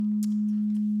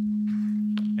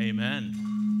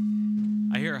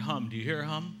Amen. I hear a hum. Do you hear a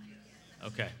hum?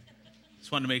 Okay. Just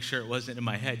wanted to make sure it wasn't in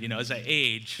my head. You know, as I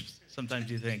age,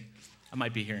 sometimes you think I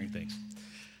might be hearing things.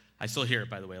 I still hear it,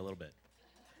 by the way, a little bit.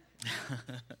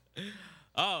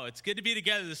 Oh, it's good to be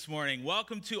together this morning.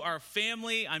 Welcome to our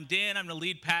family. I'm Dan. I'm the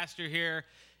lead pastor here.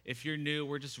 If you're new,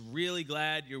 we're just really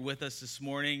glad you're with us this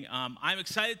morning. I'm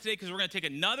excited today because we're going to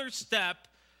take another step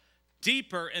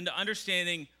deeper into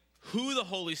understanding who the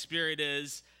Holy Spirit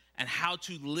is and how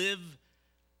to live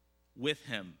with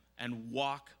him and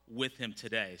walk with him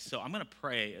today. So I'm going to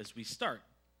pray as we start.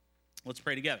 Let's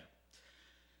pray together.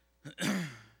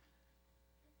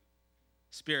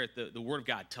 Spirit, the Word of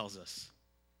God tells us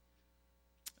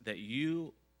that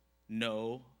you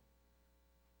know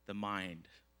the mind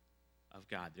of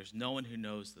God. There's no one who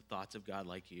knows the thoughts of God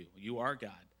like you. You are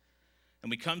God.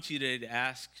 And we come to you today to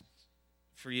ask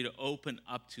for you to open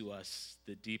up to us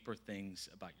the deeper things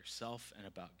about yourself and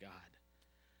about God.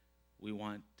 We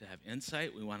want to have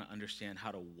insight. We want to understand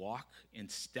how to walk in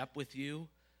step with you.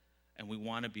 And we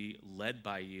want to be led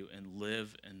by you and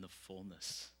live in the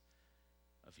fullness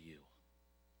of you.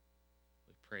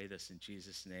 We pray this in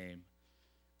Jesus' name.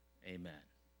 Amen.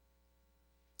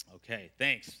 Okay,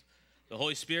 thanks. The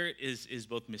Holy Spirit is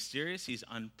both mysterious. He's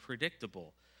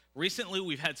unpredictable. Recently,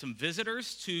 we've had some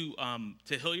visitors to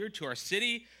Hilliard, to our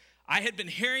city. I had been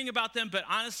hearing about them, but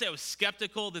honestly, I was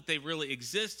skeptical that they really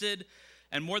existed.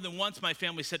 And more than once, my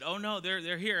family said, oh, no,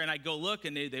 they're here. And I'd go look,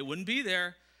 and they wouldn't be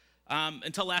there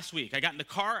until last week. I got in the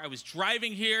car. I was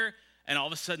driving here, and all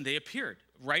of a sudden, they appeared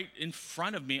right in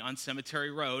front of me on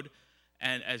Cemetery Road.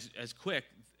 And as quick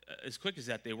as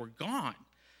that, they were gone.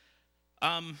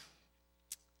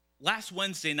 Last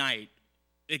Wednesday night,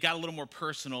 it got a little more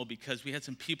personal because we had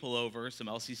some people over, some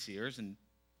LCCers, and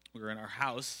we were in our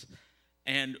house,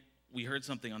 and we heard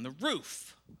something on the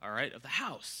roof, all right, of the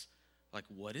house. Like,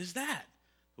 what is that?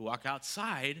 We walk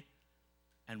outside,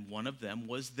 and one of them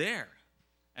was there.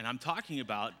 And I'm talking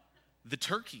about the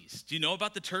turkeys. Do you know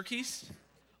about the turkeys?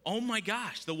 Oh, my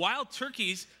gosh. The wild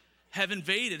turkeys have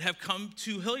come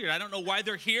to Hilliard. I don't know why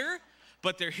they're here,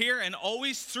 but they're here, and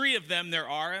always three of them there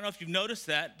are. I don't know if you've noticed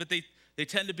that, but they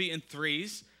tend to be in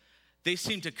threes. They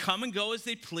seem to come and go as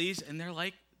they please, and they're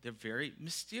very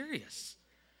mysterious,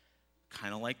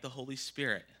 kind of like the Holy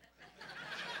Spirit.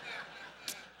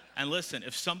 And listen,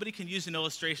 if somebody can use an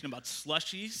illustration about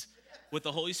slushies with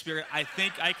the Holy Spirit, I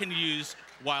think I can use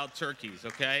wild turkeys,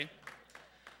 okay?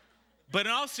 But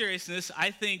in all seriousness, I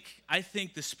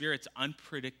think the Spirit's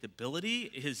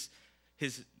unpredictability,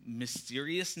 his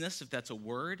mysteriousness, if that's a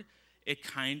word, it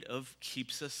kind of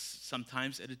keeps us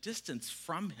sometimes at a distance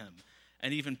from him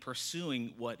and even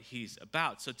pursuing what he's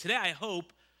about. So today I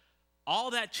hope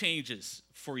all that changes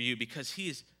for you because he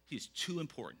is too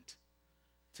important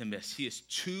to miss. He is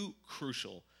too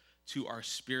crucial to our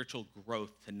spiritual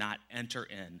growth to not enter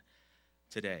in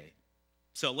today.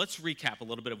 So let's recap a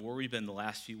little bit of where we've been the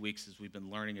last few weeks as we've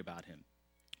been learning about him.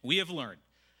 We have learned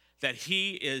that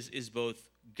he is both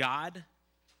God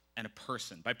and a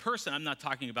person. By person, I'm not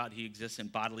talking about he exists in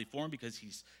bodily form because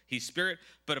he's spirit,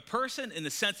 but a person in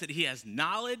the sense that he has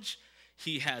knowledge,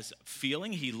 he has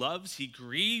feeling, he loves, he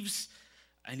grieves,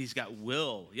 and he's got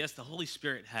will. Yes, the Holy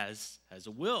Spirit has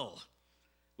a will.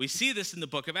 We see this in the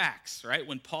book of Acts, right?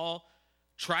 When Paul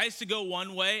tries to go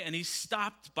one way and he's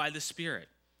stopped by the Spirit.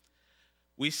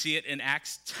 We see it in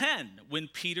Acts 10 when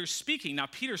Peter's speaking. Now,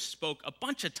 Peter spoke a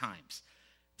bunch of times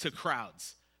to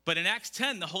crowds. But in Acts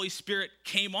 10, the Holy Spirit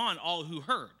came on all who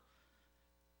heard.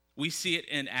 We see it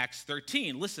in Acts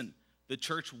 13. Listen, the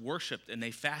church worshiped and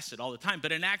they fasted all the time.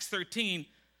 But in Acts 13,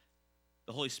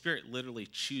 the Holy Spirit literally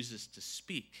chooses to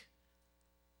speak.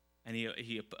 And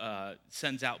he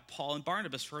sends out Paul and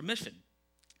Barnabas for a mission.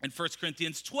 In 1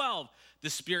 Corinthians 12, the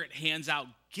Spirit hands out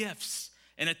gifts.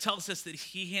 And it tells us that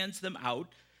he hands them out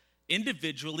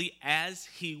individually as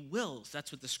he wills.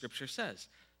 That's what the scripture says.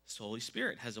 The Holy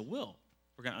Spirit has a will.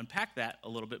 We're going to unpack that a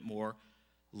little bit more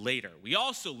later. We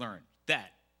also learned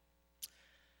that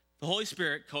the Holy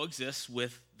Spirit coexists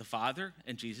with the Father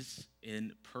and Jesus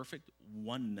in perfect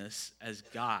oneness as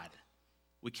God.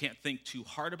 We can't think too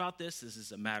hard about this. This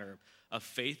is a matter of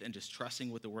faith and just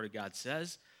trusting what the Word of God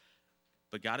says.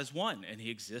 But God is one, and he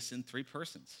exists in three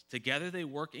persons. Together they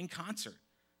work in concert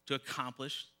to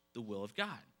accomplish the will of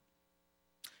God.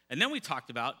 And then we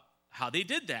talked about how they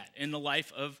did that in the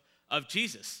life of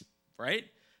Jesus. Right?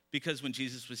 Because when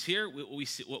Jesus was here,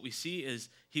 what we see is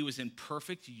he was in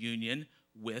perfect union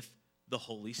with the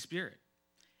Holy Spirit.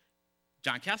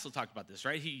 John Castle talked about this,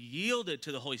 right? He yielded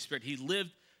to the Holy Spirit. He lived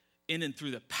in and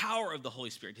through the power of the Holy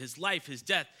Spirit. His life, his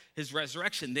death, his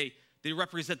resurrection, they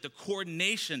represent the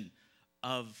coordination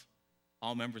of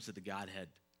all members of the Godhead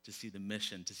to see the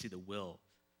mission, to see the will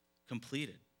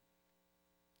completed.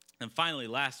 And finally,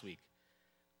 last week,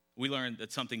 we learned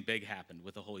that something big happened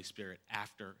with the Holy Spirit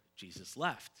after Jesus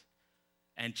left.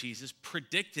 And Jesus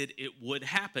predicted it would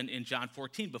happen in John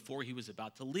 14 before he was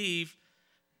about to leave,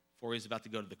 before he was about to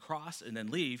go to the cross and then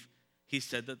leave. He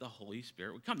said that the Holy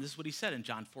Spirit would come. This is what he said in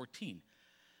John 14.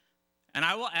 And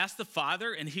I will ask the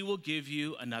Father, and he will give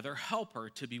you another helper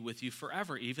to be with you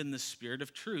forever, even the Spirit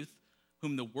of truth,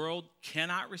 whom the world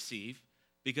cannot receive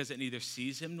because it neither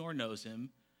sees him nor knows him.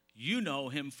 You know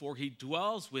him, for he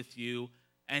dwells with you,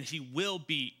 and he will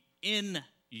be in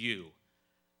you.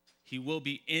 He will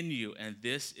be in you, and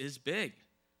this is big.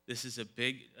 This is a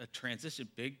transition,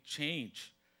 big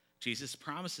change. Jesus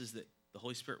promises that the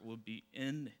Holy Spirit will be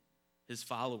in his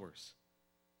followers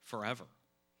forever.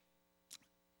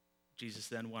 Jesus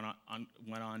then went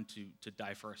on to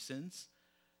die for our sins,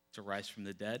 to rise from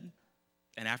the dead.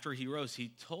 And after he rose,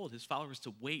 he told his followers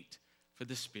to wait for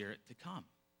the Spirit to come.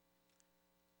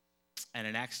 And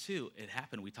in Acts 2, it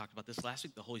happened. We talked about this last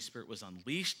week. The Holy Spirit was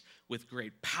unleashed with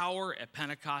great power at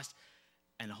Pentecost.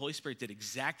 And the Holy Spirit did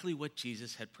exactly what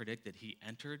Jesus had predicted. He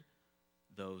entered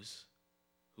those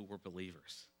who were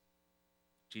believers,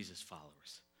 Jesus'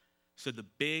 followers. So the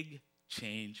big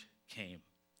change came.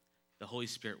 The Holy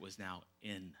Spirit was now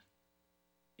in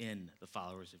the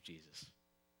followers of Jesus.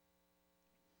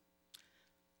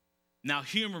 Now,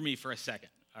 humor me for a second,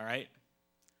 all right?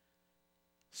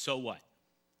 So what?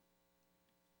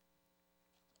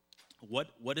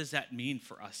 What does that mean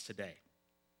for us today?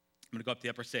 I'm going to go up to the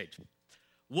upper stage.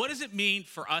 What does it mean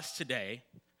for us today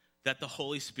that the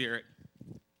Holy Spirit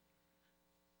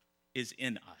is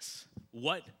in us?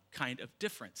 What kind of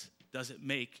difference does it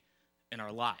make in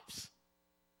our lives?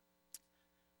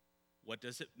 What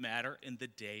does it matter in the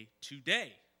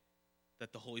day-to-day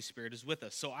that the Holy Spirit is with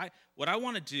us? So what I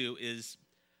want to do is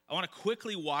I want to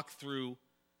quickly walk through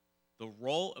the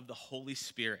role of the Holy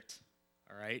Spirit,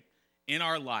 all right, in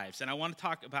our lives. And I want to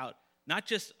talk about not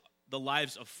just the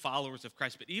lives of followers of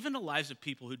Christ, but even the lives of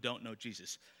people who don't know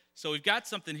Jesus. So we've got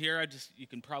something here. You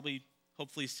can probably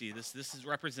hopefully see this.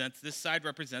 This side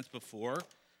represents before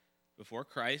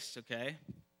Christ, okay?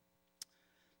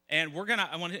 And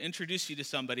I want to introduce you to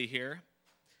somebody here.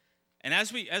 And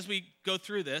as we go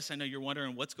through this, I know you're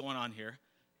wondering what's going on here,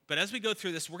 but as we go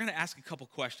through this, we're going to ask a couple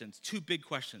questions, two big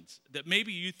questions that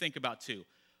maybe you think about too.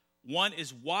 One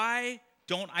is, why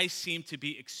don't I seem to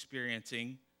be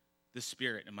experiencing the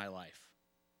Spirit in my life?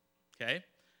 Okay?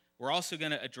 We're also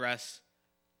going to address,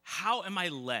 how am I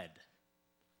led?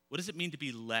 What does it mean to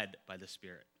be led by the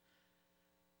Spirit?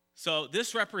 So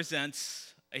this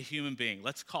represents a human being.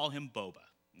 Let's call him Boba.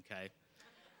 Okay?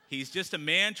 He's just a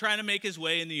man trying to make his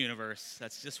way in the universe.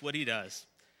 That's just what he does.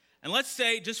 And let's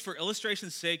say, just for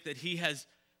illustration's sake, that he has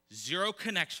zero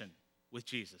connection with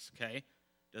Jesus, okay?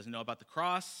 Doesn't know about the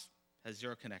cross, has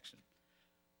zero connection.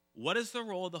 What is the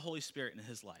role of the Holy Spirit in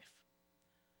his life?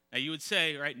 Now, you would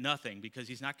say, right, nothing, because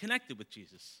he's not connected with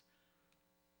Jesus.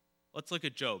 Let's look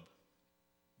at Job,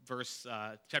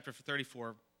 chapter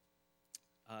 34,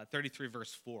 33,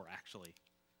 verse 4, actually.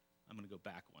 I'm going to go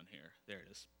back one here. There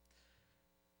it is.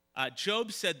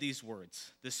 Job said these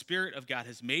words, "The Spirit of God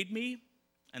has made me,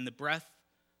 and the breath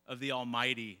of the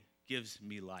Almighty gives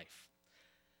me life."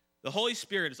 The Holy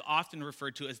Spirit is often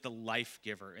referred to as the life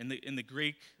giver. In the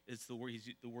Greek, it's the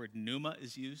word pneuma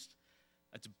is used.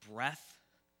 That's breath.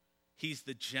 He's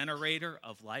the generator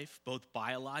of life, both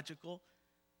biological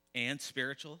and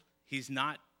spiritual. He's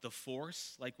not the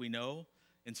Force like we know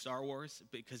in Star Wars,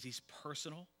 because he's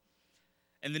personal.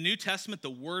 In the New Testament, the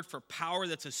word for power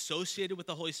that's associated with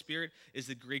the Holy Spirit is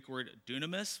the Greek word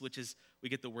dunamis, which is, we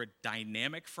get the word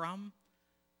dynamic from,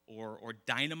 or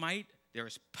dynamite. There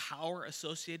is power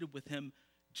associated with him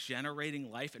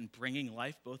generating life and bringing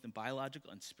life, both in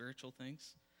biological and spiritual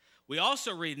things. We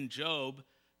also read in Job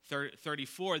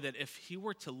 34 that if he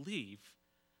were to leave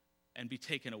and be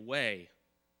taken away,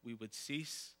 we would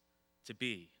cease to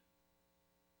be.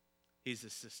 He's a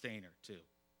sustainer too.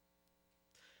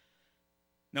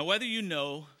 Now, whether you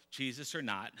know Jesus or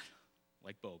not,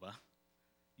 like Boba,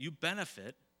 you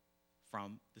benefit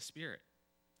from the Spirit.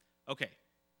 Okay,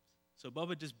 so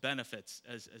Boba just benefits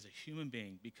as a human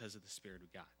being because of the Spirit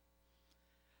of God.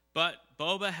 But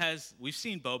we've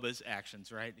seen Boba's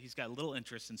actions, right? He's got a little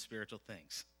interest in spiritual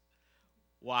things.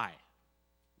 Why?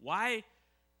 Why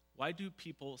do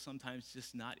people sometimes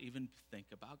just not even think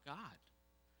about God?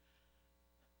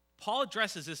 Paul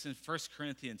addresses this in 1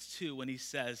 Corinthians 2 when he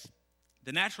says,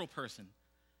 "The natural person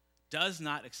does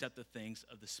not accept the things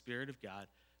of the Spirit of God,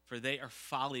 for they are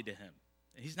folly to him."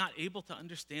 And he's not able to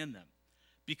understand them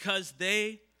because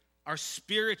they are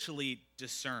spiritually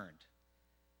discerned.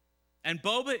 And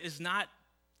Boba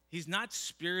he's not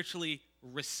spiritually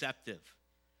receptive.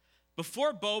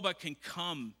 Before Boba can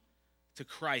come to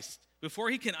Christ, before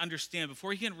he can understand,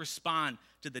 before he can respond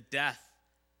to the death,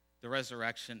 the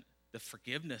resurrection, the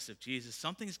forgiveness of Jesus,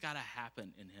 something's got to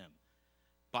happen in him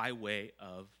by way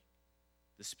of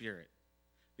the Spirit.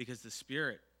 Because the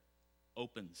Spirit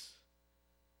opens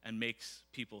and makes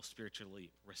people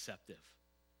spiritually receptive.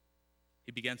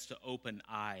 He begins to open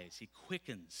eyes. He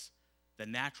quickens the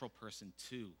natural person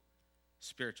to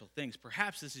spiritual things.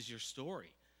 Perhaps this is your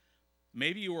story.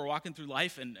 Maybe you were walking through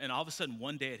life and all of a sudden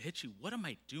one day it hit you. What am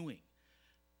I doing?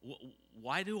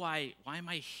 Why am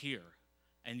I here?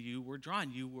 And you were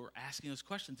drawn. You were asking those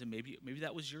questions, and maybe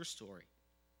that was your story.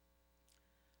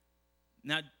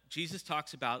 Now, Jesus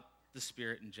talks about the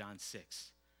Spirit in John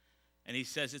 6. And he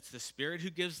says, it's the Spirit who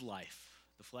gives life.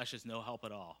 The flesh is no help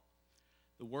at all.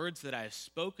 The words that I have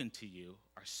spoken to you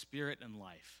are spirit and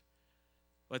life.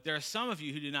 But there are some of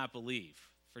you who do not believe,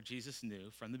 for Jesus knew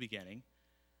from the beginning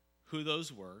who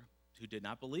those were who did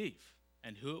not believe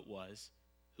and who it was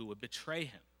who would betray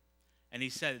him. And he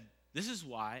said, this is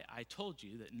why I told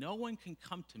you that no one can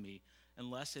come to me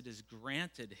unless it is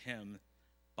granted him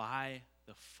by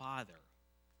the Father.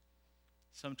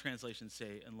 Some translations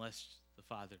say, unless the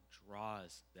Father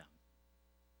draws them.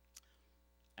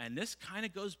 And this kind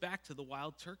of goes back to the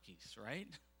wild turkeys, right?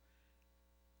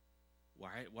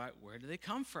 Where do they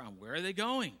come from? Where are they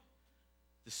going?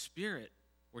 The Spirit,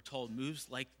 we're told, moves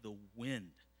like the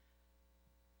wind.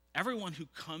 Everyone who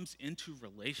comes into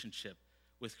relationship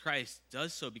with Christ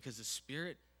does so because the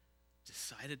Spirit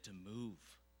decided to move.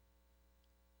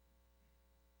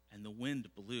 And the wind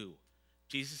blew.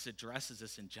 Jesus addresses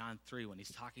this in John 3 when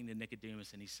he's talking to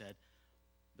Nicodemus, and he said,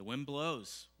 the wind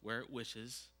blows where it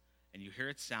wishes, and you hear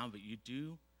its sound, but you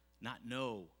do not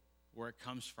know where it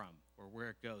comes from or where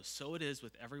it goes. So it is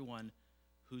with everyone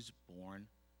who's born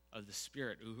of the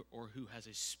Spirit or who has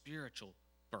a spiritual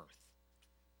birth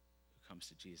who comes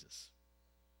to Jesus.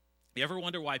 You ever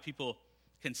wonder why people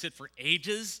can sit for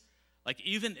ages, like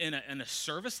even in a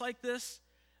service like this,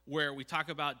 where we talk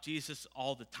about Jesus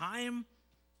all the time,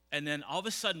 and then all of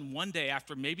a sudden one day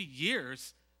after maybe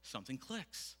years, something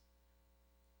clicks,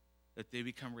 that they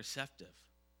become receptive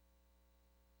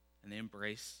and they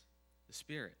embrace the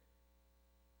Spirit.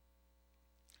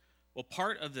 Well,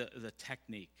 part of the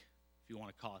technique, if you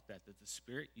want to call it that the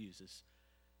Spirit uses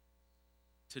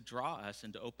to draw us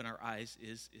and to open our eyes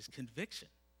is conviction.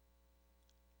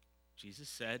 Jesus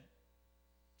said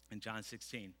in John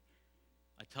 16,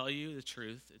 I tell you the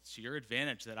truth, it's to your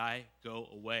advantage that I go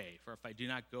away. For if I do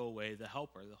not go away, the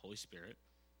Helper, the Holy Spirit,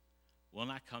 will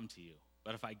not come to you.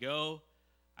 But if I go,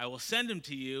 I will send him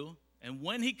to you, and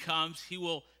when he comes, he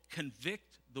will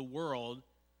convict the world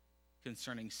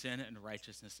concerning sin and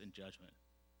righteousness and judgment.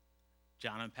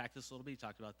 John unpacked this a little bit. He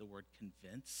talked about the word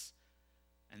convince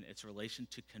and its relation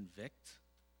to convict.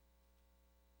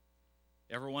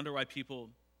 Ever wonder why people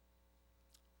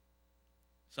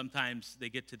sometimes they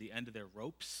get to the end of their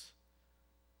ropes?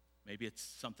 Maybe it's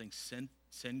something sin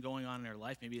going on in their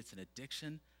life. Maybe it's an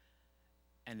addiction,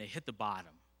 and they hit the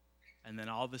bottom, and then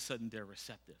all of a sudden they're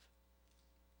receptive.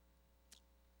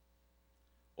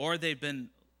 Or they've been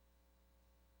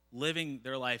living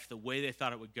their life the way they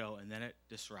thought it would go, and then it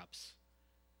disrupts,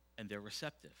 and they're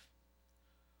receptive.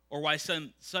 Or why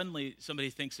suddenly somebody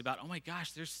thinks about, oh my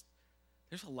gosh, there's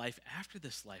a life after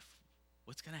this life.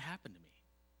 What's going to happen to me?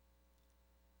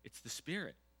 It's the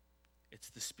Spirit. It's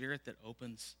the Spirit that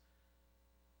opens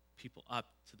people up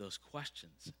to those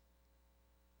questions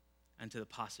and to the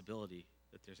possibility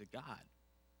that there's a God.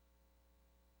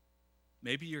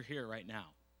 Maybe you're here right now.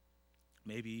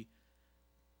 Maybe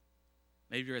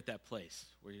you're at that place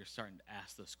where you're starting to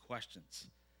ask those questions.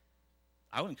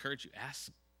 I would encourage you,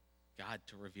 ask God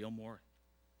to reveal more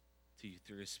to you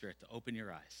through his Spirit, to open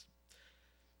your eyes.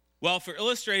 Well, for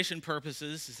illustration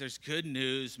purposes, there's good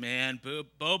news, man.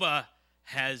 Boba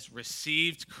has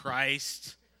received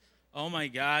Christ. Oh my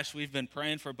gosh, we've been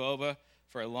praying for Boba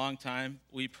for a long time.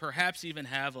 We perhaps even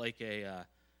have like a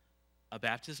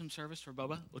baptism service for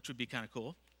Boba, which would be kind of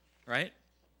cool, right?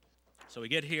 So we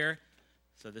get here.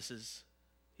 So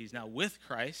he's now with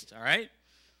Christ, all right?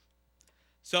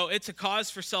 So it's a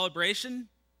cause for celebration.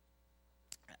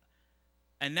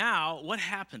 And now, what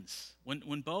happens? When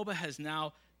Boba has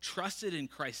now trusted in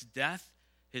Christ's death,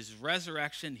 his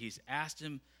resurrection, he's asked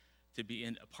him to be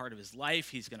in a part of his life.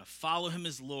 He's going to follow him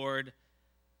as Lord.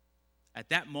 At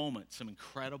that moment, some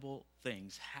incredible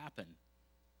things happen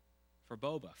for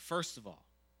Boba. First of all,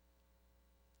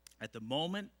 at the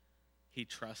moment he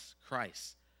trusts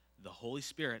Christ, the Holy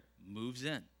Spirit moves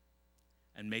in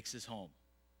and makes his home.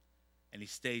 And he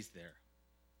stays there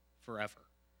forever,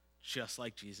 just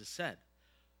like Jesus said.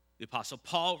 The Apostle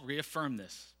Paul reaffirmed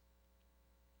this.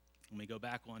 Let me go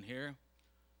back one here.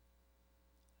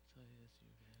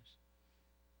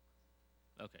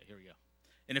 Okay, here we go.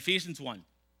 In Ephesians 1,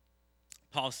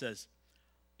 Paul says,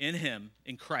 in him,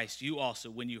 in Christ, you also,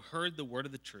 when you heard the word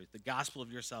of the truth, the gospel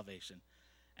of your salvation,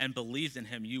 and believed in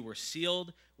him, you were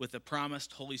sealed with the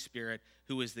promised Holy Spirit,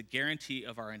 who is the guarantee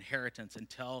of our inheritance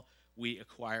until we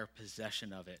acquire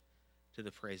possession of it to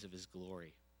the praise of his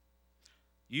glory.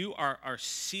 You are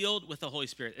sealed with the Holy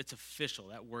Spirit. It's official.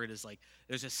 That word is like,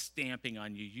 there's a stamping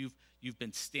on you. You've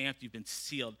been stamped. You've been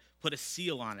sealed. Put a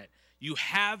seal on it. You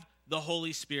have the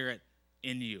Holy Spirit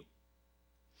in you.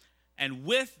 And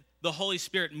with the Holy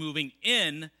Spirit moving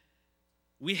in,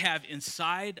 we have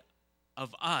inside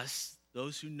of us,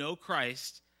 those who know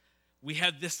Christ, we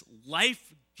have this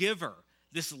life giver,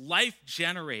 this life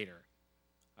generator.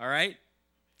 All right?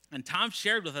 And Tom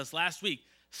shared with us last week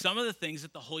some of the things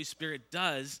that the Holy Spirit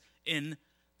does in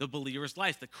the believer's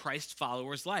life, the Christ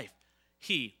follower's life.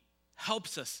 He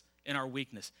helps us in our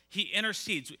weakness. He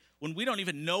intercedes. When we don't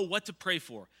even know what to pray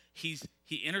for, he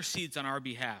intercedes on our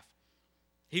behalf.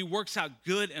 He works out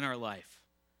good in our life.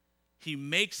 He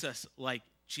makes us like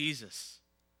Jesus.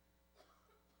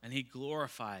 And he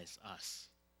glorifies us.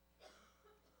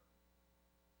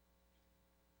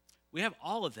 We have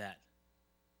all of that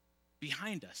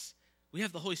behind us. We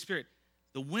have the Holy Spirit,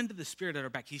 the wind of the Spirit at our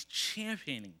back. He's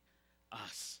championing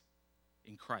us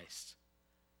in Christ.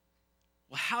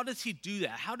 Well, how does he do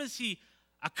that? How does he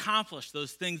accomplish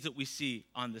those things that we see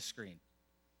on the screen?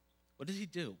 What does he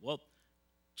do? Well,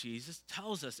 Jesus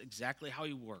tells us exactly how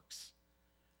he works.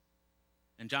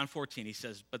 In John 14, he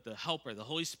says, but the Helper, the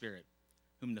Holy Spirit,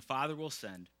 whom the Father will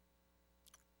send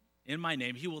in my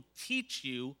name, he will teach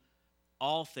you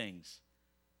all things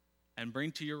and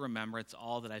bring to your remembrance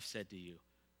all that I've said to you.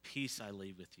 Peace I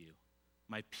leave with you.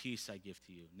 My peace I give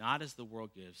to you. Not as the world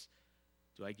gives,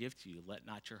 do I give to you. Let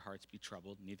not your hearts be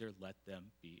troubled, neither let them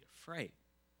be afraid.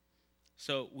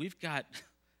 So we've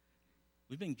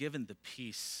been given the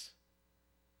peace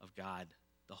of God,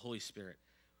 the Holy Spirit.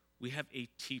 We have a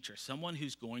teacher, someone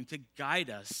who's going to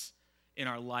guide us in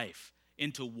our life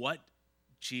into what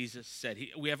Jesus said.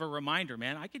 We have a reminder,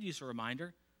 man. I could use a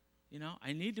reminder.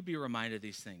 I need to be reminded of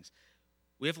these things.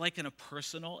 We have like a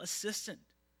personal assistant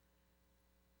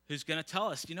who's going to tell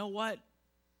us, you know what?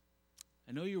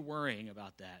 I know you're worrying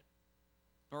about that,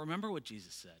 but remember what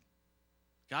Jesus said.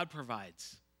 God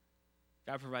provides.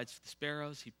 God provides for the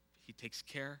sparrows. He takes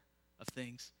care of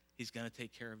things. He's going to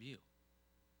take care of you.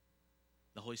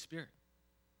 The Holy Spirit.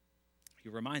 He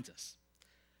reminds us.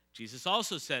 Jesus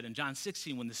also said in John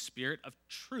 16, when the Spirit of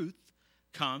truth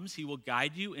comes, he will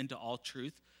guide you into all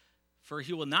truth, for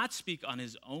he will not speak on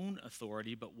his own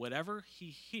authority, but whatever he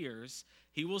hears,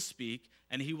 he will speak,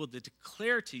 and he will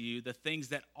declare to you the things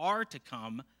that are to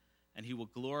come, and he will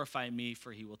glorify me,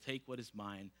 for he will take what is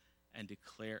mine and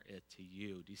declare it to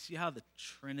you. Do you see how the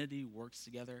Trinity works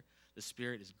together? The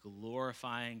Spirit is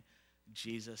glorifying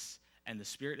Jesus, and the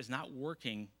Spirit is not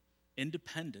working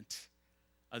independent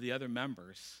of the other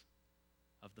members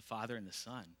of the Father and the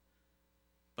Son.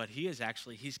 But he's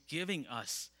giving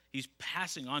us, he's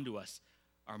passing on to us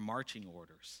our marching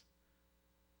orders.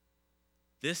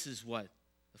 This is what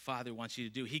the Father wants you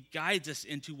to do. He guides us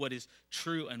into what is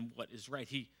true and what is right.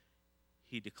 He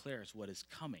declares what is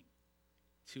coming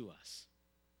to us.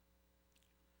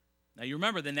 Now you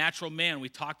remember the natural man we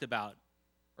talked about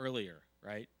earlier,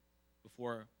 right?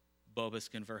 Before Boba's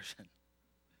conversion.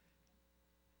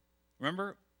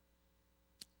 Remember?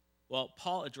 Well,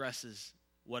 Paul addresses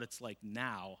what it's like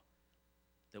now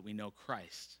that we know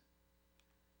Christ.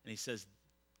 And he says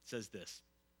this,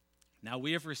 now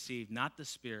we have received not the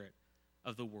spirit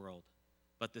of the world,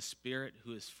 but the Spirit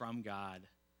who is from God,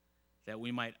 that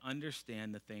we might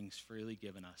understand the things freely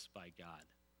given us by God.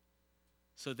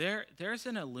 So there's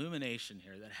an illumination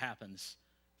here that happens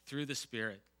through the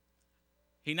Spirit.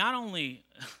 He not only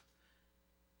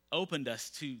opened us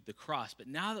to the cross, but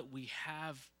now that we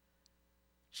have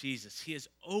Jesus, he is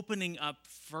opening up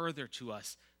further to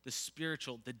us the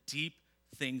spiritual, the deep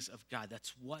things of God.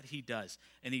 That's what he does.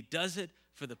 And he does it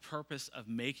for the purpose of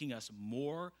making us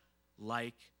more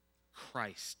like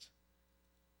Christ.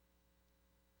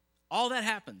 All that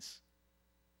happens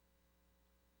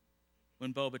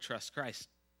when Boba trusts Christ.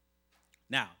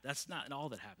 Now, that's not all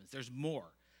that happens. There's more.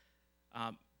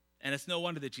 And it's no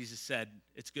wonder that Jesus said,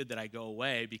 it's good that I go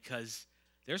away, because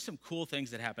there's some cool things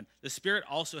that happen. The Spirit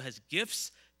also has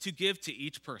gifts to give to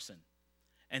each person.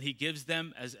 And he gives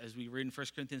them, as we read in 1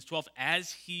 Corinthians 12,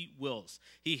 as he wills.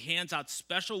 He hands out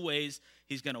special ways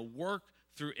he's going to work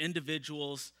through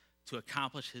individuals to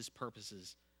accomplish his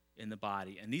purposes in the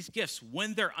body. And these gifts,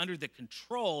 when they're under the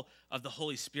control of the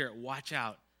Holy Spirit, watch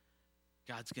out.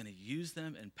 God's going to use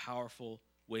them in powerful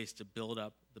ways to build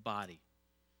up the body.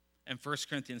 In 1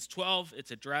 Corinthians 12,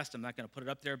 it's addressed. I'm not going to put it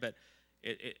up there, but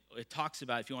it talks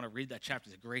about, if you want to read that chapter,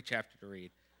 it's a great chapter to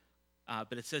read.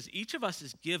 But it says each of us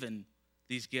is given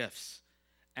these gifts,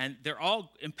 and they're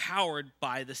all empowered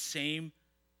by the same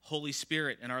Holy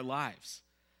Spirit in our lives.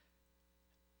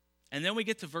 And then we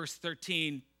get to verse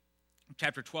 13,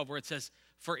 chapter 12, where it says,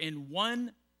 "For in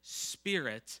one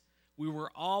Spirit we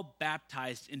were all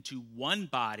baptized into one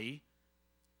body."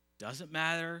 Doesn't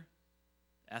matter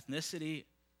ethnicity,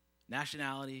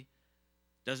 nationality,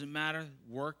 doesn't matter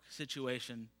work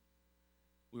situation.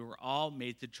 We were all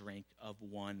made to drink of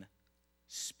one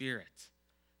Spirit.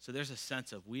 So there's a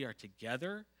sense of we are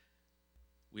together.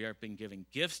 We are being given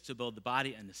gifts to build the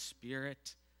body, and the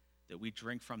Spirit that we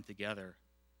drink from together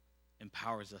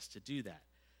empowers us to do that.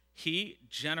 He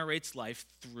generates life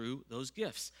through those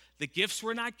gifts. The gifts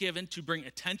were not given to bring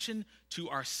attention to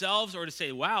ourselves or to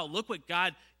say, wow, look what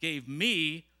God gave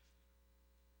me.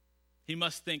 He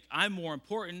must think I'm more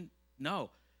important.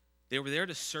 No, they were there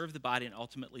to serve the body and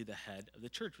ultimately the head of the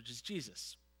church, which is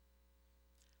Jesus.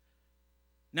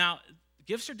 Now,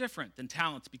 gifts are different than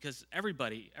talents because every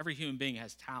human being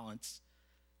has talents,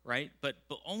 right? But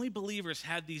only believers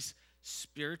have these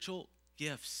spiritual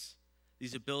gifts,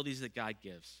 these abilities that God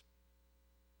gives.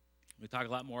 We talk a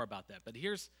lot more about that, but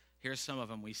here's some of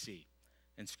them we see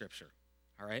in Scripture,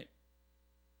 all right?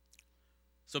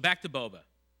 So back to Boba,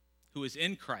 who is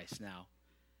in Christ now.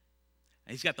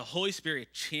 And he's got the Holy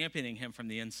Spirit championing him from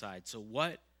the inside. So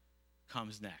what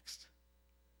comes next?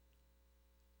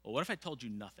 Well, what if I told you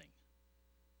nothing?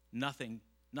 Nothing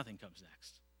comes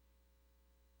next.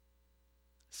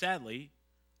 Sadly,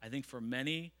 I think for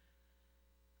many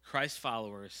Christ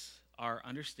followers, our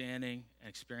understanding and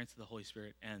experience of the Holy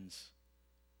Spirit ends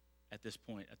at this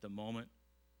point, at the moment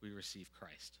we receive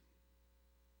Christ.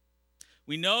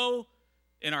 We know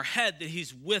in our head that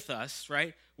he's with us,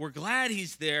 right? We're glad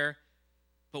he's there,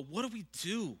 but what do we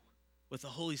do with the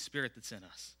Holy Spirit that's in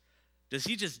us? Does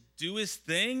he just do his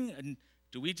thing? And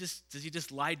does he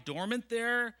just lie dormant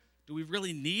there? Do we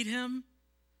really need him?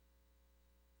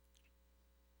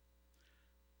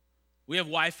 We have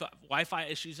Wi-Fi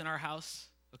issues in our house,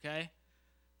 okay?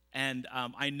 And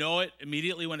I know it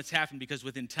immediately when it's happened because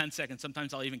within 10 seconds,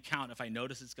 sometimes I'll even count if I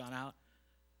notice it's gone out.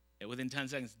 Within 10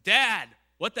 seconds, Dad,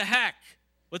 what the heck?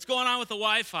 What's going on with the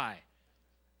Wi-Fi?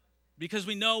 Because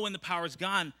we know when the power's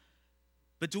gone.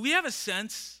 But do we have a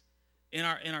sense in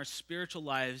our spiritual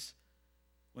lives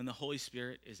when the Holy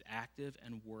Spirit is active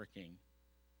and working?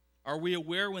 Are we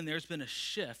aware when there's been a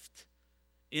shift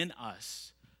in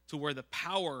us to where the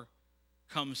power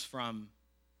comes from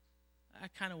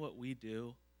kind of what we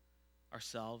do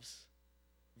ourselves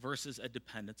versus a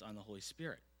dependence on the Holy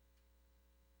Spirit?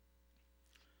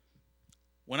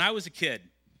 When I was a kid,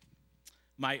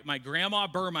 my grandma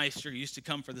Burmeister used to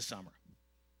come for the summer.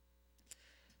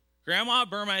 Grandma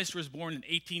Burmeister was born in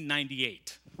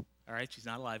 1898. All right, she's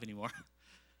not alive anymore.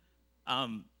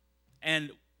 And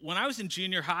when I was in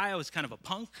junior high, I was kind of a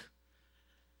punk.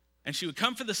 And she would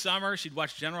come for the summer. She'd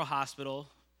watch General Hospital.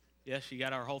 Yeah, she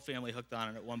got our whole family hooked on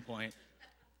it at one point.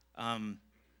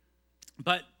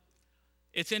 But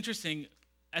it's interesting.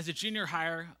 As a junior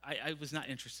higher, I was not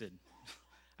interested.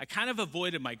 I kind of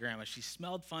avoided my grandma. She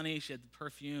smelled funny. She had the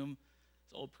perfume,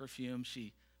 this old perfume.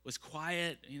 She was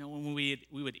quiet. You know, when we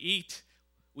would eat,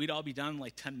 we'd all be done in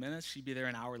like 10 minutes. She'd be there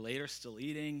an hour later still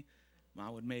eating.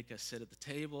 Mom would make us sit at the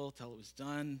table till it was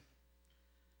done.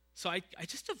 So I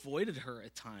just avoided her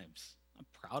at times. I'm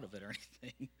not proud of it or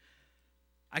anything.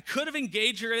 I could have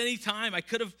engaged her at any time. I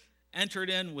could have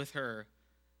entered in with her.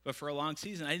 But for a long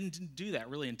season, I didn't do that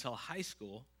really until high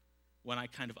school when I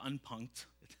kind of unpunked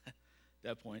at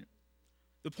that point.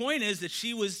 The point is that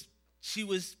she was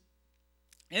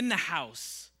in the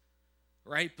house,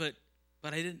 right? But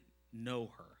I didn't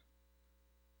know her.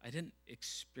 I didn't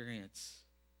experience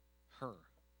her.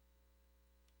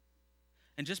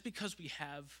 And just because we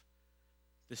have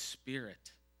the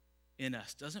Spirit in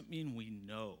us doesn't mean we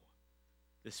know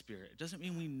the Spirit. It doesn't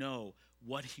mean we know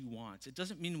what he wants. It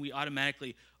doesn't mean we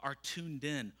automatically are tuned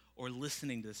in or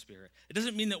listening to the Spirit. It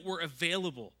doesn't mean that we're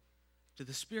available to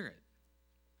the Spirit.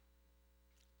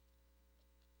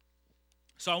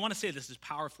 So I want to say this as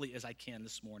powerfully as I can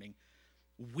this morning.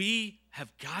 We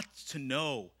have got to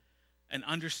know and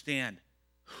understand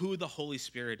who the Holy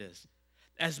Spirit is.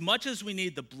 As much as we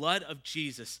need the blood of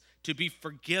Jesus to be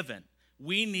forgiven,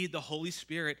 we need the Holy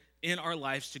Spirit in our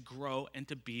lives to grow and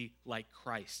to be like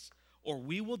Christ. Or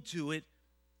we will do it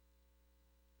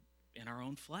in our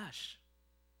own flesh.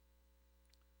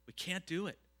 We can't do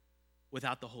it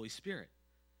without the Holy Spirit.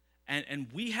 And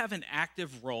we have an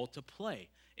active role to play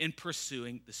in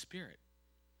pursuing the Spirit.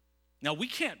 Now, we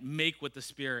can't make what the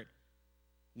Spirit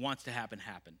wants to happen.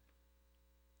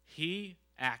 He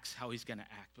acts how he's going to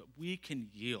act, but we can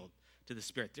yield to the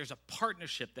Spirit. There's a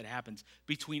partnership that happens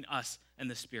between us and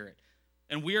the Spirit.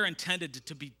 And we are intended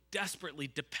to be desperately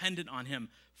dependent on him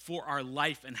for our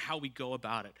life and how we go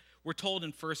about it. We're told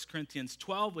in 1 Corinthians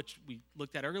 12, which we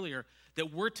looked at earlier,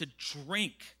 that we're to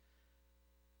drink.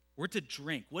 We're to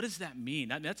drink. What does that mean?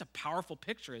 That's a powerful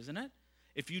picture, isn't it?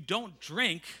 If you don't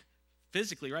drink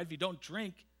physically, right? If you don't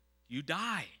drink, you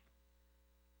die.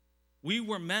 We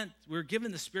were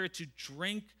given the Spirit to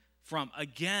drink from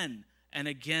again and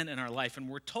again in our life. And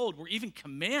we're even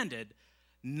commanded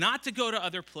not to go to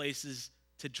other places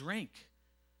to drink,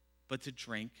 but to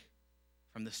drink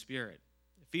from the Spirit.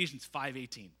 Ephesians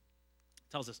 5:18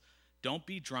 tells us, don't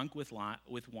be drunk with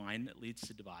wine that leads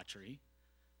to debauchery,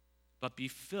 but be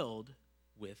filled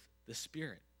with the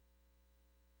Spirit.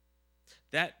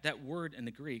 That word in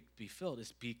the Greek, be filled,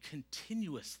 is be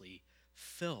continuously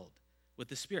filled with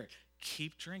the Spirit.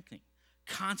 Keep drinking.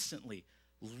 Constantly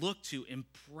look to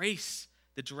embrace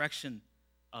the direction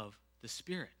of the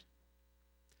Spirit.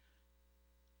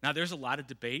 Now, there's a lot of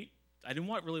debate. I didn't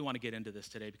really want to get into this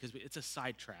today because it's a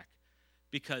sidetrack.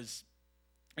 Because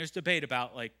there's debate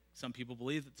about, like, some people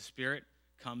believe that the Spirit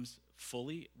comes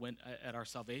fully at our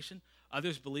salvation.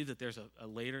 Others believe that there's a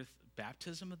later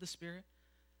baptism of the Spirit.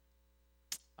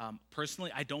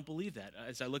 Personally, I don't believe that.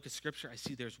 As I look at Scripture, I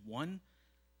see there's one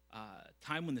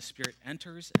time when the Spirit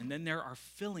enters, and then there are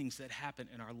fillings that happen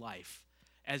in our life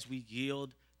as we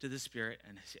yield to the Spirit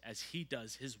and as he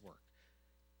does his work.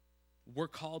 We're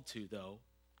called to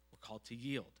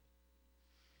yield.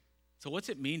 So what's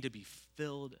it mean to be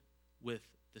filled with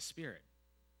the Spirit?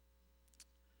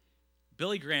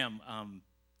 Billy Graham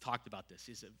talked about this.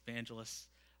 He's an evangelist.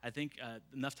 I think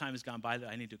enough time has gone by that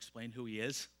I need to explain who he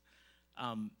is.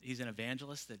 He's an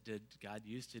evangelist that God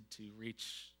used to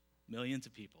reach millions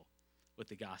of people with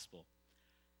the gospel.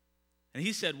 And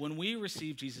he said, when we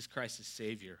receive Jesus Christ as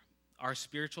Savior, our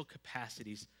spiritual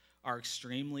capacities are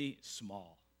extremely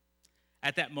small.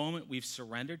 At that moment, we've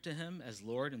surrendered to him as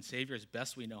Lord and Savior as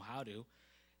best we know how to.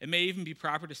 It may even be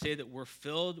proper to say that we're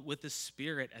filled with the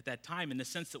Spirit at that time in the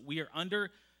sense that we are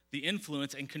under the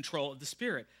influence and control of the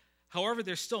Spirit. However,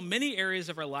 there's still many areas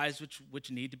of our lives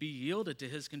which need to be yielded to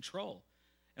his control.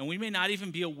 And we may not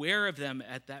even be aware of them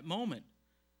at that moment.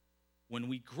 When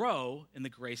we grow in the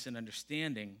grace and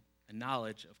understanding and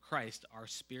knowledge of Christ, our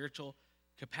spiritual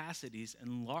capacities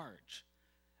enlarge.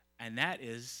 And that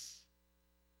is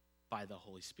by the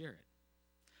Holy Spirit.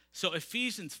 So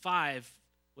Ephesians 5,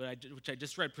 which I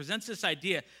just read, presents this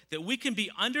idea that we can be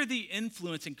under the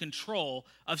influence and control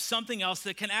of something else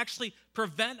that can actually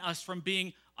prevent us from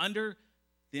being under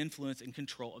the influence and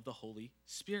control of the Holy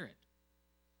Spirit.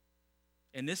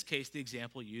 In this case, the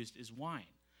example used is wine,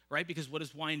 right? Because what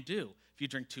does wine do? If you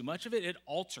drink too much of it, it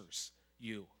alters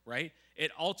you, right?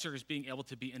 It alters being able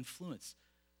to be influenced.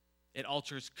 It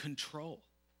alters control.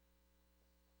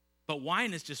 But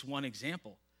wine is just one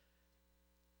example.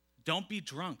 Don't be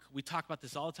drunk. We talk about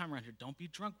this all the time around here. Don't be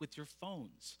drunk with your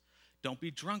phones. Don't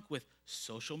be drunk with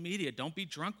social media. Don't be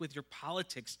drunk with your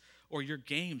politics or your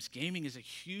games. Gaming is a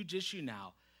huge issue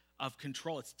now of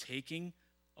control. It's taking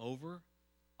over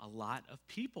a lot of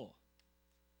people.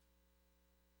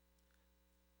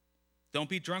 Don't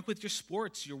be drunk with your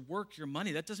sports, your work, your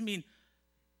money. That doesn't mean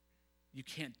you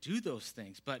can't do those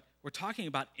things, but we're talking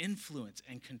about influence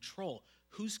and control.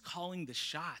 Who's calling the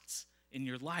shots in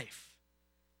your life?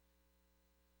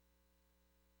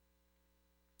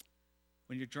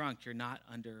 When you're drunk, you're not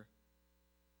under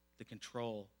the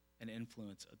control and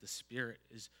influence of the Spirit,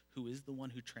 who is the one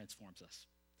who transforms us.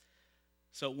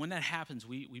 So when that happens,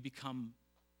 we become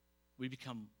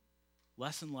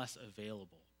less and less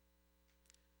available.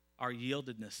 Our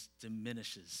yieldedness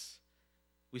diminishes.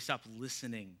 We stop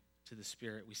listening to the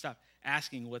Spirit. We stop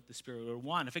asking what the Spirit would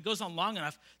want. If it goes on long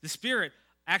enough, the Spirit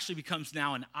actually becomes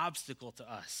now an obstacle to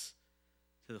us,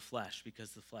 to the flesh,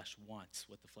 because the flesh wants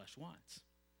what the flesh wants.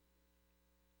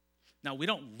 Now, we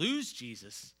don't lose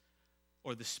Jesus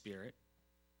or the Spirit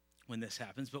when this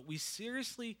happens, but we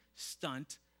seriously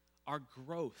stunt our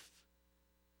growth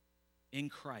in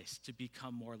Christ to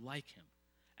become more like him.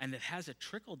 And it has a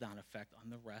trickle-down effect on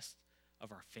the rest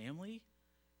of our family.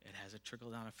 It has a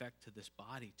trickle-down effect to this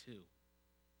body too.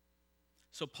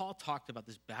 So Paul talked about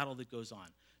this battle that goes on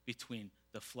between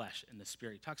the flesh and the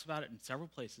Spirit. He talks about it in several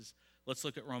places. Let's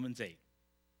look at Romans 8.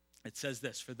 It says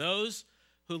this, for those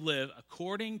who live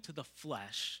according to the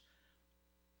flesh,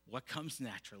 what comes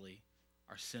naturally?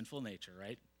 Our sinful nature,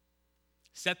 right?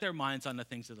 set their minds on the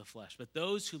things of the flesh. But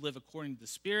those who live according to the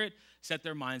Spirit set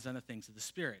their minds on the things of the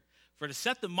Spirit. For to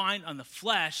set the mind on the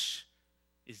flesh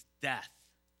is death,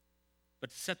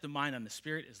 but to set the mind on the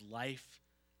Spirit is life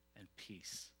and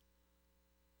peace.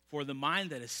 For the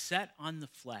mind that is set on the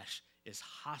flesh is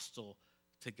hostile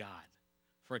to God,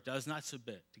 for it does not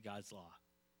submit to God's law.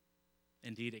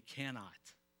 Indeed, it cannot.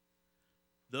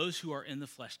 Those who are in the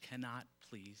flesh cannot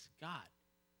please God.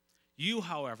 You,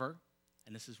 however,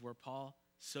 and this is where Paul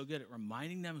is so good at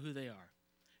reminding them who they are.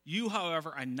 You,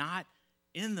 however, are not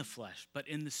in the flesh, but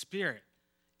in the Spirit,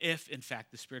 if, in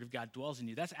fact, the Spirit of God dwells in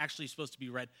you. That's actually supposed to be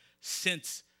read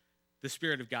since the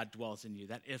Spirit of God dwells in you.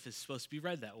 That if is supposed to be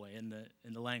read that way in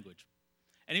the language.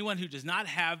 Anyone who does not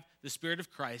have the Spirit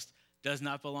of Christ does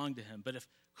not belong to him. But if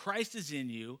Christ is in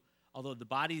you, although the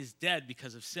body is dead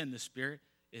because of sin, the Spirit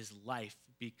is life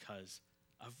because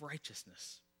of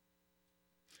righteousness.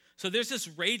 So there's this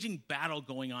raging battle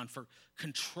going on for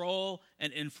control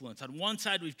and influence. On one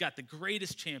side, we've got the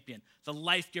greatest champion, the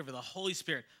life giver, the Holy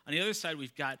Spirit. On the other side,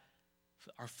 we've got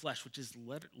our flesh, which is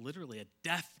literally a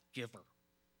death giver.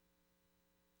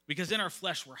 Because in our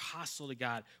flesh, we're hostile to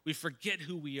God. We forget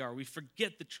who we are. We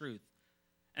forget the truth.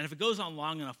 And if it goes on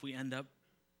long enough, we end up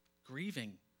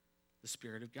grieving the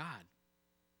Spirit of God.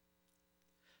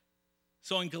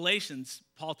 So in Galatians,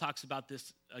 Paul talks about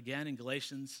this again in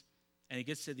Galatians, and he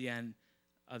gets to the end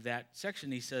of that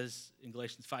section. He says in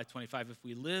Galatians 5:25, if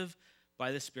we live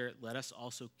by the Spirit, let us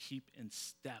also keep in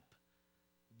step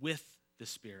with the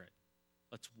Spirit.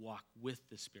 Let's walk with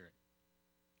the Spirit.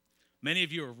 Many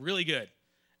of you are really good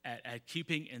at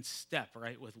keeping in step,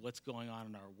 right, with what's going on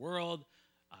in our world,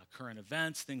 current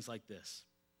events, things like this.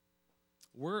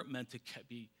 We're meant to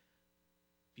be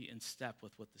in step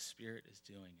with what the Spirit is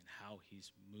doing and how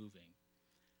he's moving.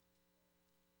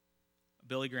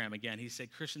 Billy Graham, again, he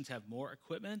said, Christians have more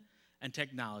equipment and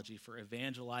technology for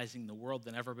evangelizing the world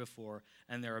than ever before,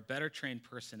 and there are better trained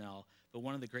personnel. But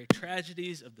one of the great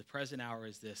tragedies of the present hour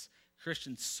is this.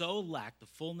 Christians so lack the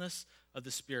fullness of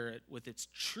the Spirit with its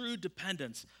true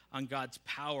dependence on God's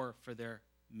power for their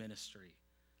ministry,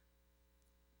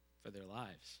 for their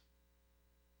lives.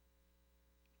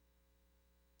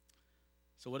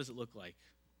 So what does it look like?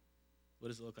 What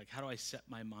does it look like? How do I set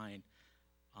my mind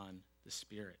on the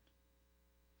Spirit?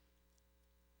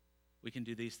 We can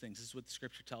do these things. This is what the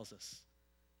Scripture tells us.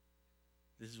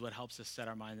 This is what helps us set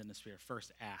our mind in the Spirit.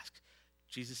 First, ask.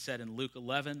 Jesus said in Luke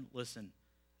 11, listen,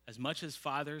 as much as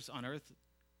fathers on earth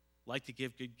like to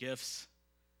give good gifts,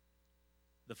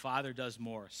 the Father does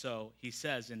more. So he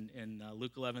says in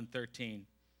Luke 11:13,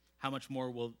 how much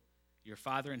more will your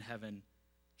Father in heaven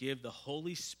give the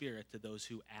Holy Spirit to those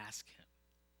who ask him?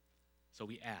 So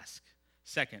we ask.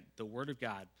 Second, the Word of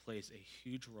God plays a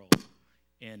huge role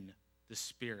in the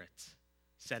Spirit,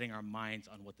 setting our minds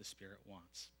on what the Spirit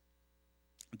wants.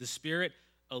 The Spirit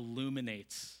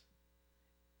illuminates.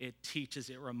 It teaches,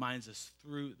 it reminds us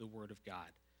through the Word of God.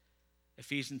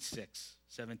 Ephesians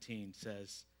 6:17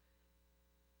 says,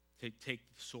 take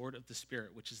the sword of the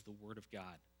Spirit, which is the Word of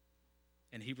God.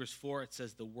 In Hebrews 4, it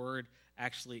says the Word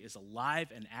actually is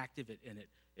alive and active, and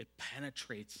it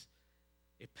penetrates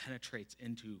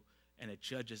into, and it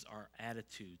judges our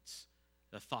attitudes,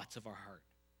 the thoughts of our heart.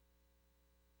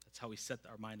 That's how we set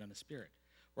our mind on the Spirit.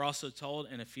 We're also told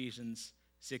in Ephesians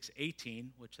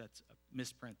 6:18, which that's a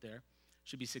misprint there,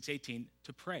 should be 6:18,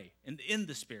 to pray. And in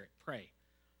the Spirit, pray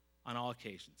on all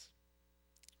occasions.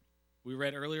 We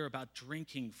read earlier about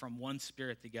drinking from one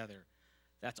Spirit together.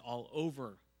 That's all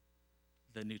over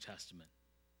the New Testament.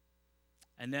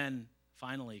 And then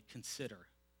finally, consider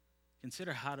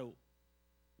how to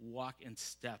walk in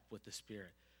step with the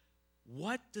Spirit.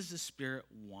 What does the Spirit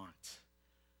want?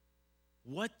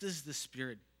 What does the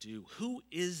Spirit do? Who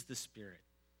is the Spirit?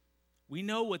 We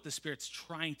know what the Spirit's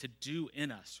trying to do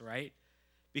in us, right?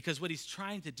 Because what he's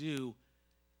trying to do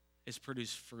is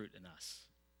produce fruit in us.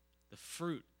 The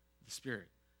fruit of the Spirit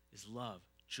is love,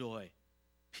 joy,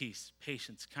 peace,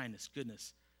 patience, kindness,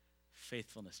 goodness,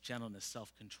 faithfulness, gentleness,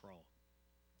 self-control.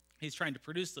 He's trying to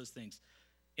produce those things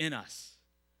in us.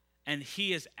 And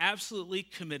he is absolutely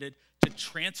committed to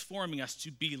transforming us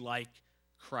to be like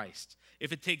Christ.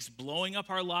 If it takes blowing up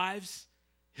our lives,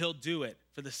 he'll do it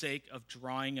for the sake of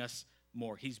drawing us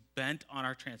more. He's bent on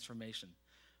our transformation.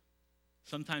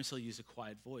 Sometimes he'll use a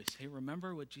quiet voice. Hey,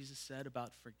 remember what Jesus said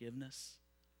about forgiveness?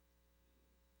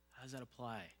 How does that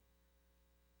apply?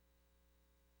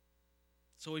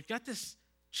 So we've got this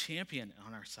champion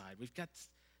on our side. We've got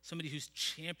somebody who's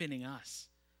championing us.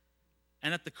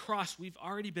 And at the cross, we've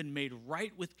already been made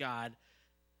right with God,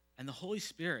 and the Holy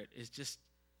Spirit is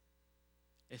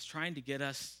trying to get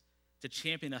us to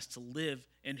champion us to live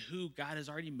in who God has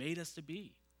already made us to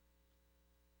be.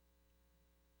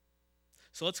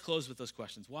 So let's close with those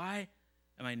questions. Why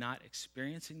am I not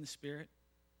experiencing the Spirit?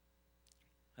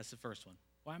 That's the first one.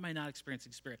 Why am I not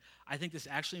experiencing Spirit? I think this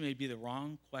actually may be the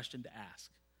wrong question to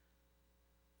ask.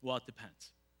 Well, it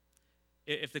depends.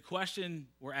 If the question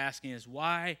we're asking is,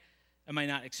 why am I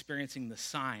not experiencing the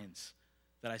signs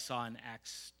that I saw in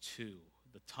Acts 2,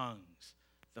 the tongues,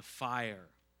 the fire,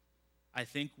 I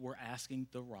think we're asking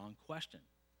the wrong question.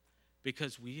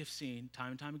 Because we have seen time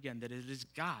and time again that it is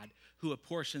God who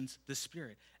apportions the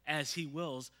Spirit as he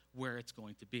wills where it's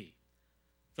going to be.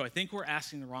 So I think we're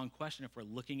asking the wrong question if we're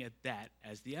looking at that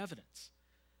as the evidence.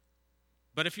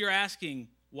 But if you're asking,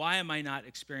 why am I not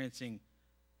experiencing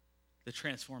the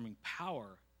transforming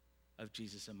power of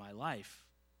Jesus in my life,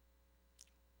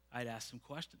 I'd ask some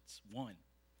questions. One,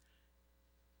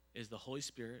 is the Holy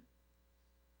Spirit,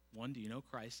 do you know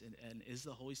Christ? And is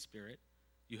the Holy Spirit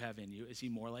you have in you, is he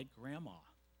more like grandma,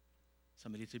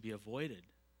 somebody to be avoided?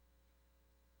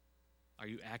 Are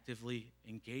you actively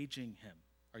engaging him?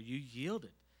 Are you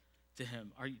yielded to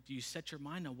him? Do you set your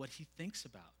mind on what he thinks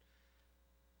about?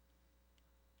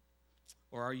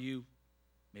 Or are you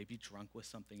maybe drunk with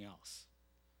something else?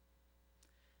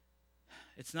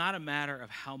 It's not a matter of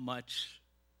how much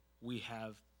we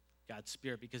have God's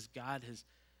Spirit, because God has,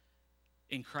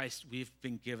 in Christ, we've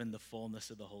been given the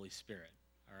fullness of the Holy Spirit,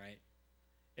 all right?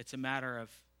 It's a matter of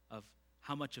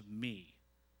how much of me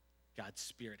God's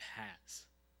Spirit has.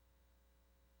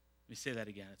 Let me say that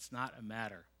again. It's not a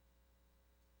matter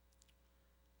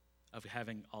of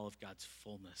having all of God's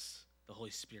fullness, the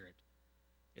Holy Spirit.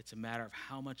 It's a matter of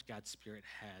how much God's Spirit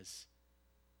has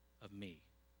of me.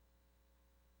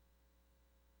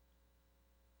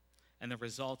 And the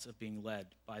results of being led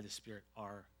by the Spirit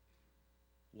are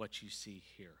what you see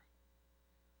here.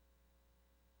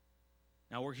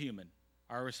 Now, we're human.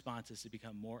 Our response is to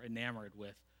become more enamored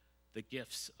with the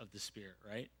gifts of the Spirit,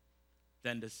 right?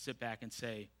 Than to sit back and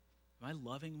say, am I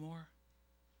loving more?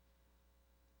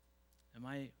 Am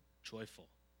I joyful?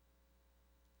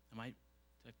 Do I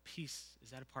have peace? Is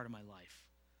that a part of my life?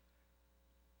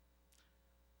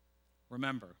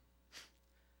 Remember,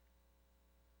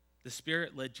 the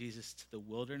Spirit led Jesus to the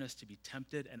wilderness to be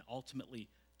tempted and ultimately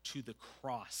to the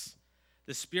cross.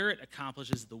 The Spirit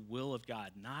accomplishes the will of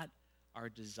God, not our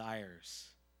desires.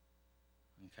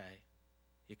 Okay?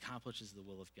 He accomplishes the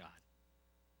will of God.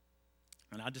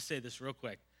 And I'll just say this real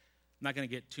quick. I'm not going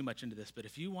to get too much into this, but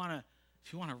if you want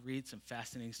to read some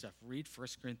fascinating stuff, read 1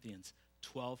 Corinthians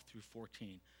 12 through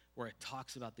 14, where it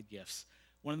talks about the gifts.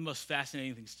 One of the most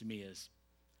fascinating things to me is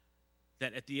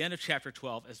that at the end of chapter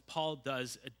 12, as Paul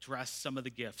does address some of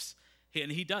the gifts,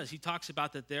 he talks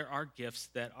about that there are gifts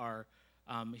that are,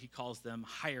 he calls them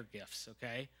higher gifts,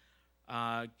 okay?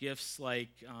 Gifts like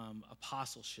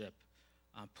apostleship,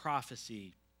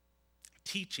 prophecy,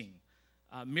 teaching,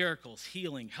 miracles,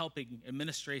 healing, helping,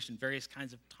 administration, various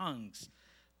kinds of tongues,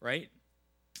 right?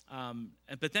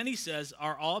 But then he says,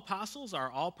 are all apostles, are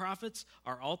all prophets,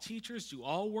 are all teachers, do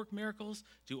all work miracles,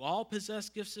 do all possess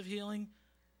gifts of healing,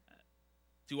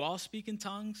 do all speak in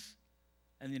tongues?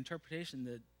 And the interpretation,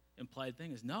 the implied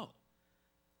thing is no.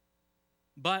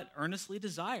 But earnestly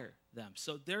desire them.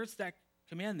 So there's that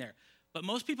command there. But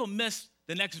most people miss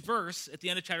the next verse at the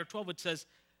end of chapter 12, which says,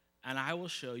 and I will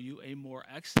show you a more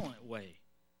excellent way.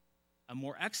 A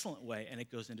more excellent way. And it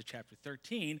goes into chapter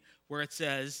 13, where it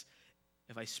says,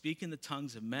 if I speak in the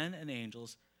tongues of men and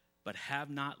angels, but have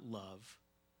not love,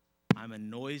 I'm a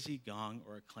noisy gong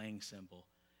or a clanging cymbal.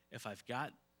 If I've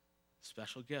got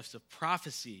special gifts of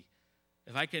prophecy,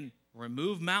 if I can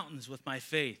remove mountains with my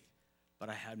faith, but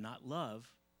I have not love,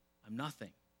 I'm nothing.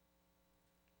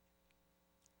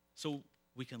 So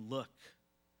we can look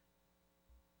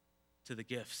to the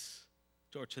gifts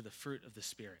or to the fruit of the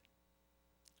Spirit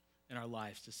in our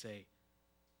lives to say,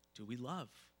 do we love?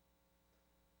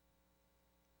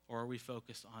 Or are we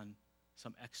focused on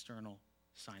some external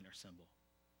sign or symbol?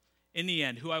 In the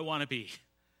end, who I want to be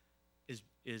is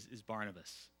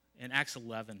Barnabas. In Acts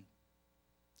 11,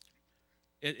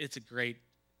 this is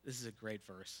a great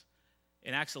verse.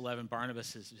 In Acts 11,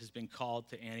 Barnabas has been called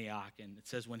to Antioch, and it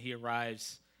says when he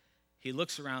arrives, he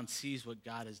looks around, sees what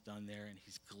God has done there, and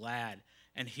he's glad,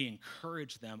 and he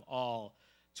encouraged them all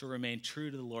to remain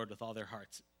true to the Lord with all their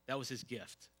hearts. That was his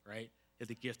gift, right? He had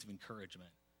the gift of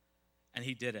encouragement, and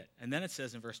he did it. And then it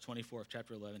says in verse 24 of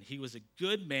chapter 11, he was a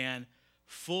good man,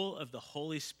 full of the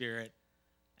Holy Spirit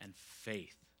and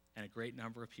faith, and a great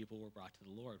number of people were brought to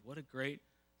the Lord. What a great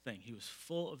thing. He was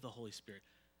full of the Holy Spirit.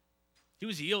 He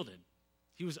was yielded.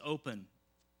 He was open,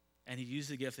 and he used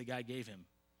the gift that God gave him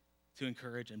to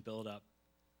encourage and build up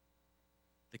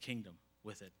the kingdom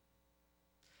with it.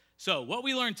 So what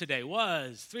we learned today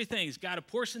was 3 things. God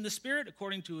apportioned the Spirit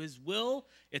according to his will.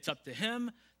 It's up to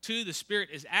him. 2, the Spirit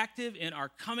is active in our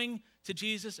coming to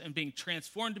Jesus and being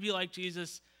transformed to be like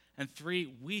Jesus. And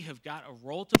 3, we have got a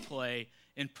role to play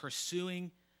in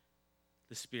pursuing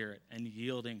the Spirit and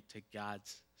yielding to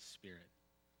God's Spirit.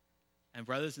 And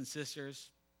brothers and sisters,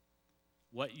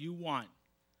 what you want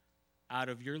out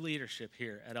of your leadership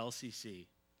here at LCC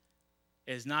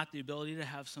is not the ability to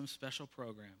have some special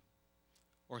program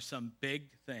or some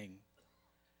big thing.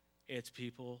 It's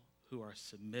people who are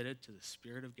submitted to the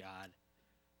Spirit of God,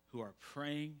 who are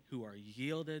praying, who are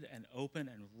yielded and open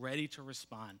and ready to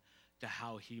respond to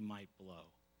how he might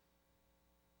blow.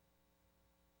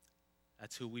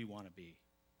 That's who we want to be.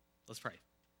 Let's pray.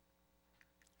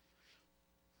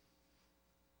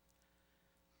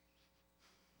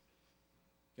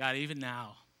 God, even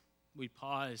now, we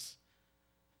pause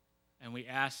and we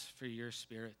ask for your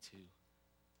Spirit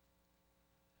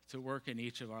to work in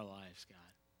each of our lives, God.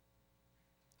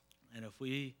 And if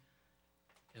we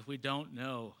don't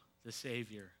know the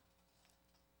Savior,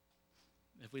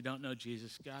 if we don't know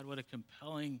Jesus, God, what a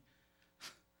compelling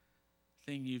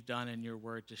thing you've done in your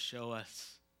word to show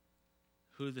us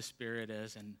who the Spirit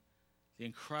is and the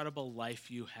incredible life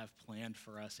you have planned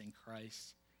for us in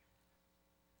Christ.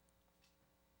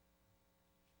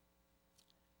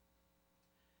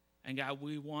 And God,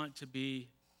 we want to be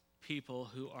people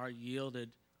who are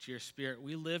yielded to your Spirit.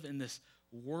 We live in this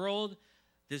world,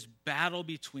 this battle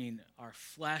between our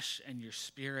flesh and your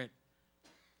Spirit.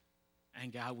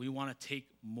 And God, we want to take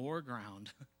more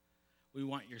ground. We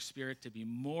want your Spirit to be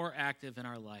more active in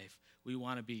our life. We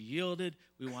want to be yielded.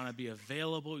 We want to be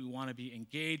available. We want to be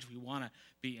engaged. We want to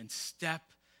be in step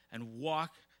and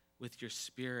walk with your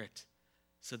Spirit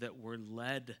so that we're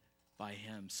led by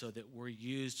him, so that we're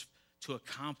used to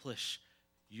accomplish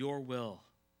your will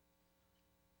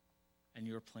and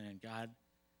your plan. God,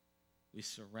 we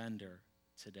surrender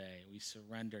today. We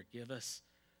surrender. Give us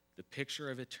the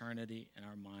picture of eternity in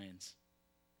our minds,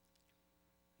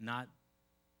 not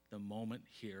the moment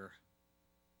here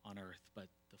on earth, but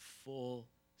the full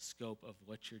scope of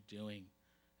what you're doing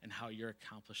and how you're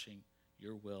accomplishing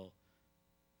your will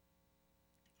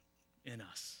in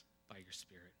us by your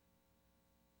Spirit.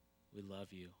 We love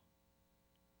you.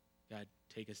 God,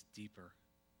 take us deeper.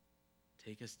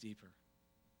 Take us deeper.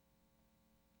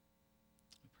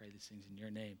 We pray these things in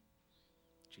your name.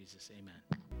 Jesus, amen.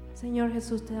 Señor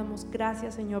Jesús, te damos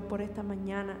gracias, Señor, por esta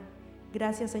mañana.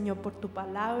 Gracias, Señor, por tu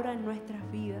palabra en nuestras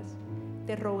vidas.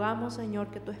 Te rogamos,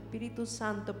 Señor, que tu Espíritu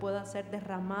Santo pueda ser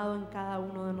derramado en cada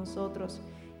uno de nosotros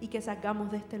y que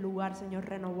salgamos de este lugar, Señor,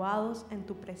 renovados en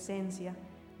tu presencia.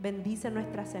 Bendice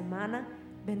nuestra semana,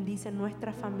 bendice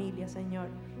nuestra familia, Señor,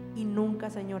 y nunca,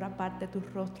 Señor, aparte tus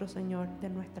rostros, Señor, de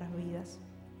nuestras vidas.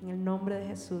 En el nombre de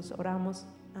Jesús oramos.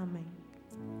 Amén.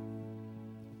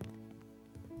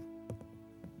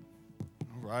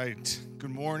 All right.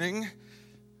 Good morning.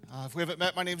 If we haven't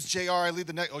met, my name's JR. I lead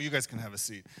the next. Oh, you guys can have a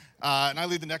seat. And I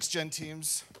lead the Next Gen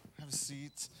teams. Have a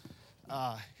seat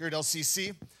here at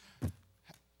LCC.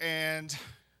 And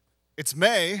it's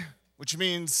May, which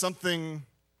means something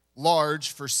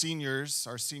large for seniors,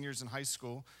 our seniors in high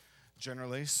school,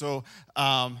 generally. So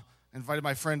I invited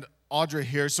my friend Audra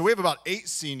here. So we have about 8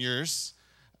 seniors.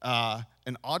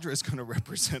 And Audra is going to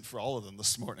represent for all of them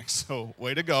this morning, so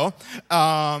way to go.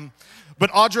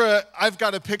 But Audra, I've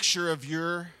got a picture of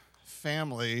your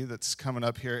family that's coming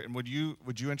up here, and would you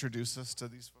introduce us to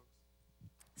these folks?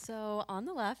 So on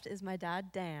the left is my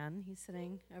dad, Dan. He's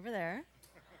sitting over there.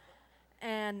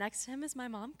 And next to him is my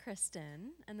mom,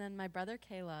 Kristen, and then my brother,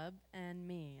 Caleb, and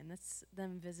me. And that's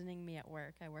them visiting me at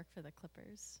work. I work for the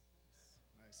Clippers.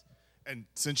 Nice. And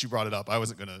since you brought it up, I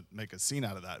wasn't going to make a scene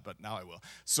out of that, but now I will.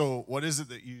 So what is it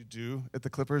that you do at the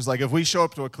Clippers? Like, if we show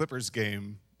up to a Clippers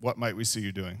game, what might we see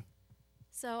you doing?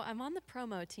 So I'm on the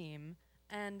promo team,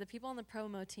 and the people on the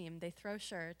promo team, they throw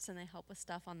shirts and they help with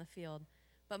stuff on the field.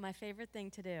 But my favorite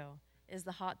thing to do is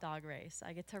the hot dog race.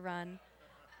 I get to run,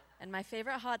 and my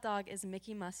favorite hot dog is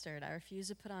Mickey Mustard. I refuse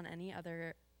to put on any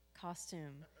other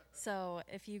costume. So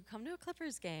if you come to a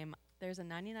Clippers game, there's a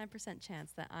 99%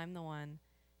 chance that I'm the one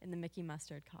in the Mickey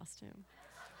Mustard costume.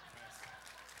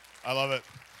 I love it.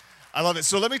 I love it.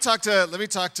 So let me talk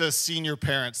to senior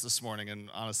parents this morning, and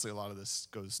honestly, a lot of this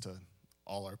goes to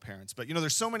all our parents. But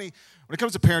there's so many. When it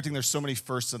comes to parenting, there's so many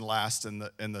first and last, and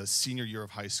the senior year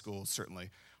of high school certainly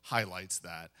highlights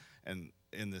that. And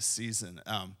in this season,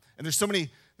 and there's so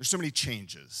many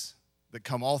changes that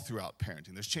come all throughout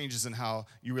parenting. There's changes in how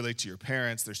you relate to your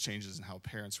parents. There's changes in how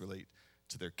parents relate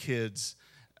to their kids.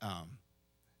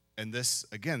 And this,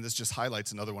 again, this just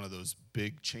highlights another one of those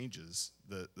big changes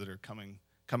that are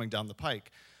coming down the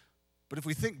pike. But if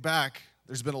we think back,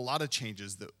 there's been a lot of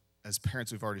changes that as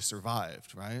parents we've already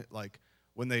survived, right? Like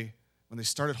when they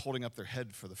started holding up their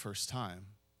head for the first time,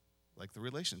 like the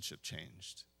relationship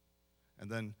changed. And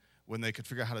then when they could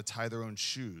figure out how to tie their own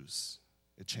shoes,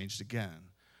 it changed again.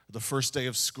 Or the first day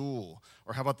of school,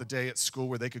 or how about the day at school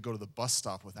where they could go to the bus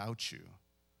stop without you,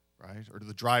 right? Or to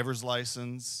the driver's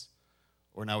license,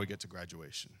 or now we get to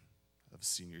graduation of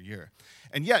senior year.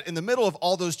 And yet, in the middle of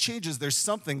all those changes, there's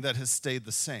something that has stayed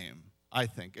the same, I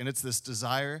think, and it's this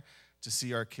desire to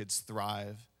see our kids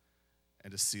thrive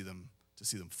and to see them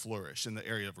flourish in the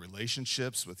area of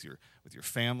relationships with your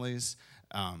families,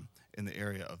 in the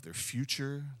area of their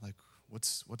future, like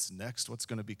what's next, what's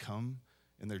going to become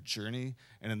in their journey,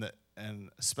 and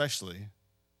especially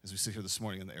as we sit here this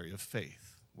morning in the area of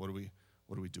faith. What do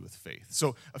we do with faith?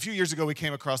 So a few years ago, we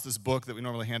came across this book that we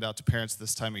normally hand out to parents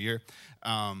this time of year.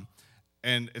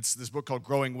 And it's this book called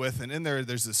Growing With. And in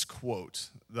there's this quote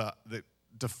that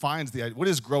defines the idea. What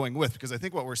is growing with? Because I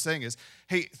think what we're saying is,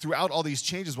 hey, throughout all these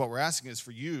changes, what we're asking is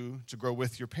for you to grow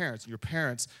with your parents and your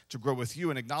parents to grow with you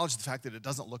and acknowledge the fact that it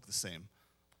doesn't look the same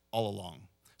all along.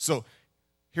 So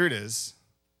here it is.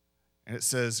 And it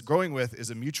says, growing with is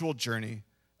a mutual journey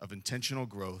of intentional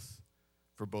growth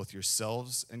for both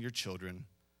yourselves and your children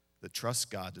that trust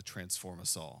God to transform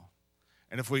us all.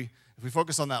 And if we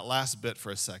focus on that last bit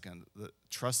for a second,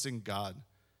 trusting God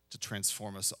to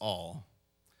transform us all,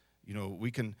 you know,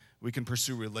 we can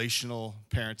pursue relational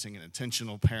parenting and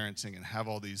intentional parenting and have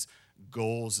all these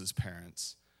goals as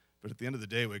parents. But at the end of the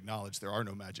day, we acknowledge there are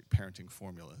no magic parenting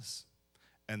formulas.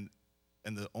 And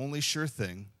the only sure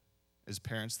thing is,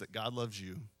 parents, that God loves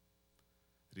you,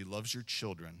 that he loves your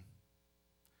children,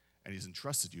 and he's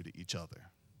entrusted you to each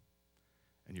other.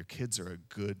 And your kids are a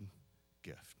good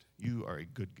gift. You are a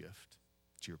good gift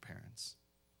to your parents.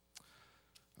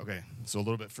 Okay, so a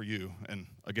little bit for you, and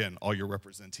again, all your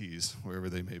representees, wherever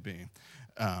they may be.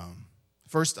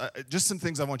 First, just some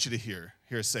things I want you to hear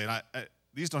say. And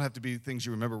these don't have to be things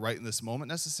you remember right in this moment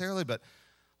necessarily, but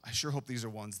I sure hope these are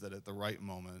ones that at the right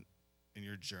moment in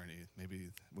your journey, maybe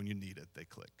when you need it, they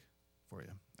click for you.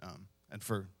 And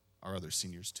for our other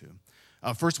seniors too.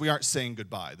 First, we aren't saying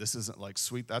goodbye. This isn't like,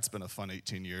 sweet, that's been a fun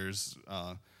 18 years.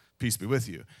 Peace be with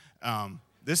you.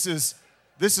 This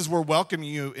is we're welcoming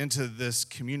you into this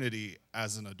community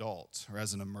as an adult or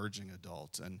as an emerging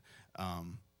adult. And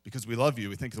because we love you,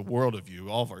 we think the world of you,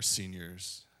 all of our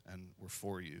seniors, and we're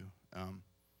for you. The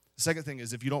second thing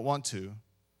is, if you don't want to,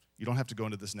 you don't have to go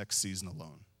into this next season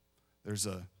alone. There's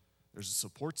a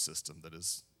support system that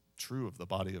is true of the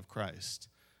body of Christ.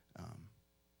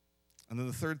 And then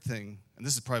the third thing, and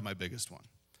this is probably my biggest one,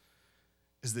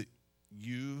 is that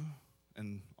you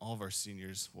and all of our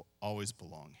seniors will always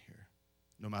belong here,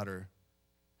 no matter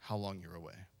how long you're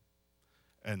away.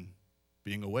 And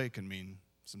being away can mean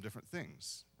some different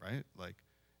things, right? Like,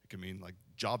 it can mean like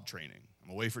job training.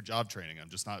 I'm away for job training. I'm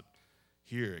just not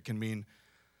here. It can mean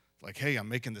like, hey, I'm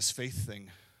making this faith thing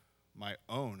my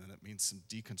own, and it means some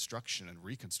deconstruction and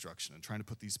reconstruction and trying to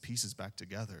put these pieces back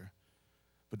together.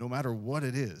 But no matter what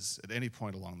it is, at any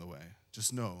point along the way,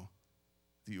 just know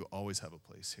that you always have a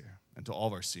place here. And to all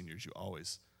of our seniors, you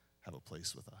always have a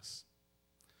place with us.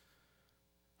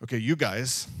 Okay, you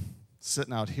guys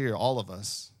sitting out here, all of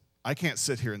us, I can't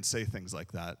sit here and say things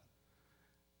like that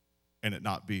and it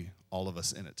not be all of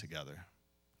us in it together,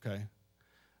 okay?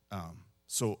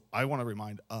 So I want to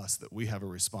remind us that we have a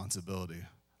responsibility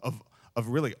of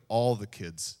really all the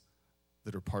kids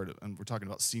that are part of, and we're talking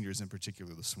about seniors in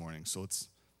particular this morning, so let's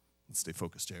stay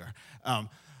focused, JR.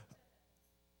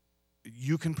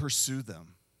 You can pursue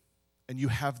them, and you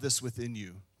have this within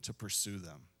you to pursue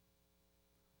them.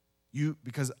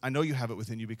 Because I know you have it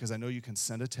within you, because I know you can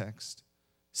send a text,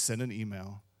 send an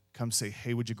email, come say,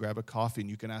 hey, would you grab a coffee? And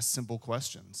you can ask simple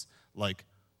questions like,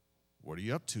 what are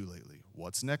you up to lately?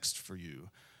 What's next for you?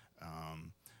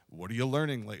 What are you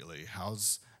learning lately?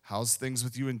 How's things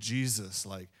with you and Jesus?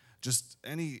 Like, just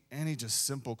any just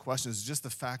simple questions. Just the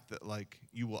fact that, like,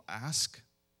 you will ask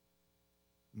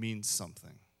means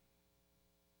something.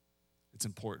 It's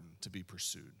important to be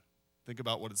pursued. Think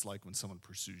about what it's like when someone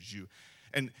pursues you.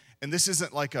 And this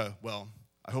isn't like well,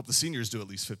 I hope the seniors do at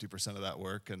least 50% of that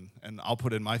work, and I'll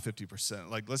put in my 50%.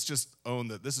 Like, let's just own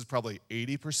that this is probably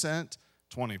 80%,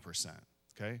 20%,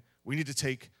 okay? We need to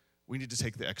take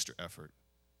the extra effort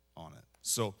on it.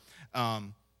 So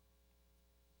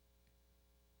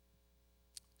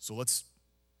let's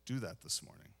do that this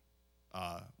morning.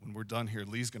 When we're done here,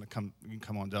 Lee's going to come. You can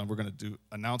come on down. We're going to do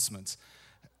announcements,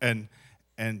 and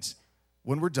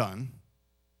when we're done,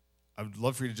 I would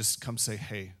love for you to just come say,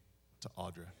 "Hey, to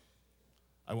Audra.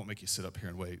 I won't make you sit up here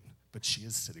and wait, but she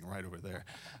is sitting right over there.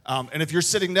 And if you're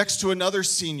sitting next to another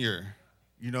senior,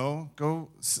 go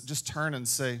just turn and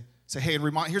say, hey,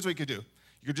 and here's what you could do.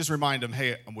 You could just remind them,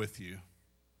 hey, I'm with you.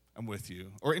 I'm with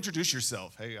you. Or introduce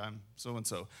yourself. Hey, I'm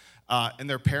so-and-so. And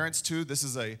their parents, too. This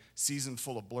is a season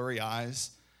full of blurry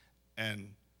eyes and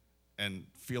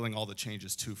feeling all the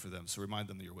changes, too, for them. So remind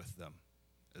them that you're with them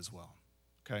as well.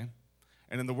 Okay?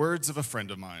 And in the words of a friend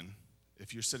of mine,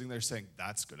 if you're sitting there saying,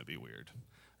 that's going to be weird,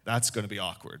 that's going to be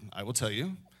awkward, I will tell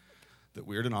you that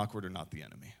weird and awkward are not the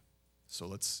enemy. So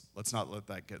let's not let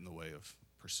that get in the way of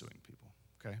pursuing people.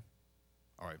 Okay?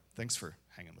 All right. Thanks for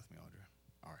hanging with me, Audra.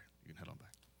 All right. You can head on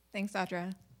back. Thanks,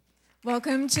 Audra.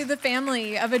 Welcome to the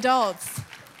family of adults.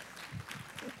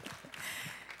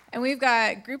 And we've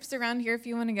got groups around here if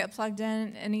you want to get plugged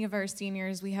in. Any of our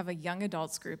seniors, we have a young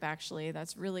adults group, actually.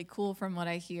 That's really cool from what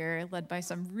I hear, led by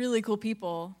some really cool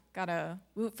people. Got a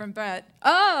whoop from Brett.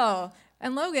 Oh,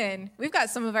 and Logan. We've got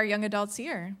some of our young adults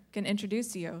here. Can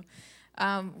introduce you.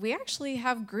 We actually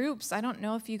have groups. I don't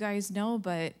know if you guys know,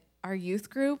 but our youth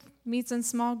group meets in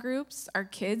small groups. Our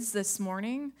kids this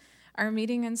morning are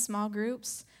meeting in small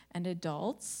groups. And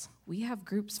adults, we have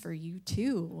groups for you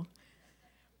too.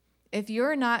 If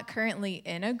you're not currently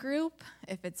in a group,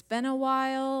 if it's been a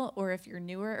while, or if you're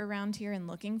newer around here and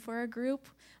looking for a group,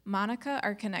 Monica,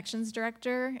 our connections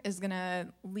director, is going to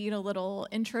lead a little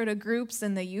intro to groups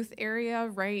in the youth area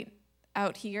right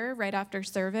out here, right after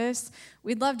service.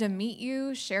 We'd love to meet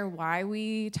you, share why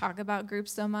we talk about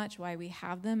groups so much, why we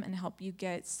have them, and help you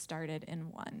get started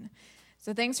in one.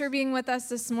 So thanks for being with us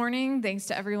this morning. Thanks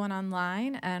to everyone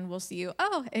online, and we'll see you,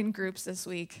 in groups this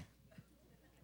week.